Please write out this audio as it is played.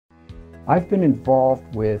I've been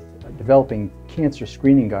involved with developing cancer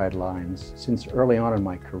screening guidelines since early on in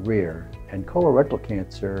my career, and colorectal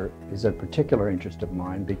cancer is a particular interest of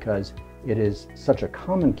mine because it is such a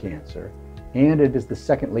common cancer and it is the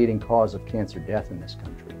second leading cause of cancer death in this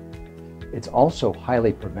country. It's also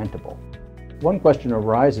highly preventable. One question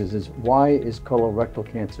arises is, why is colorectal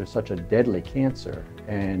cancer such a deadly cancer?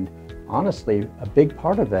 And honestly, a big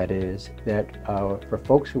part of that is that for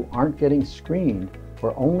folks who aren't getting screened,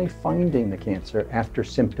 we're only finding the cancer after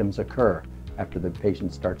symptoms occur, after the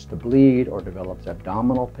patient starts to bleed or develops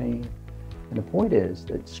abdominal pain. And the point is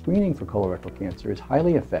that screening for colorectal cancer is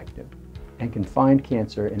highly effective and can find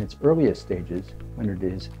cancer in its earliest stages when it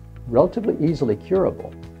is relatively easily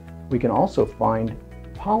curable. We can also find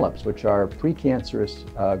polyps, which are precancerous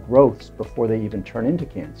growths before they even turn into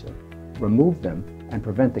cancer, remove them, and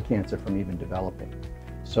prevent the cancer from even developing.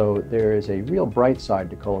 So there is a real bright side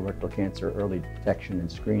to colorectal cancer early detection and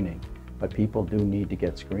screening, but people do need to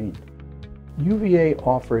get screened. UVA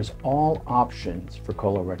offers all options for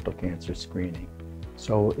colorectal cancer screening.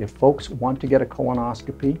 So if folks want to get a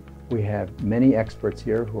colonoscopy, we have many experts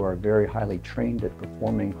here who are very highly trained at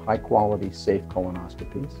performing high-quality, safe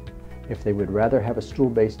colonoscopies. If they would rather have a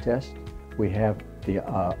stool-based test, we have the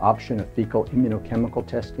option of fecal immunochemical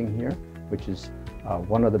testing here, which is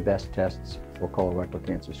one of the best tests for colorectal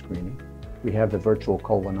cancer screening. We have the virtual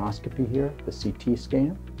colonoscopy here, the CT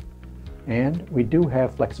scan, and we do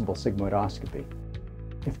have flexible sigmoidoscopy.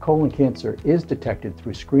 If colon cancer is detected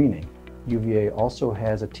through screening, UVA also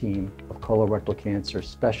has a team of colorectal cancer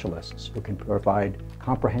specialists who can provide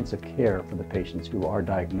comprehensive care for the patients who are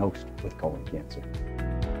diagnosed with colon cancer.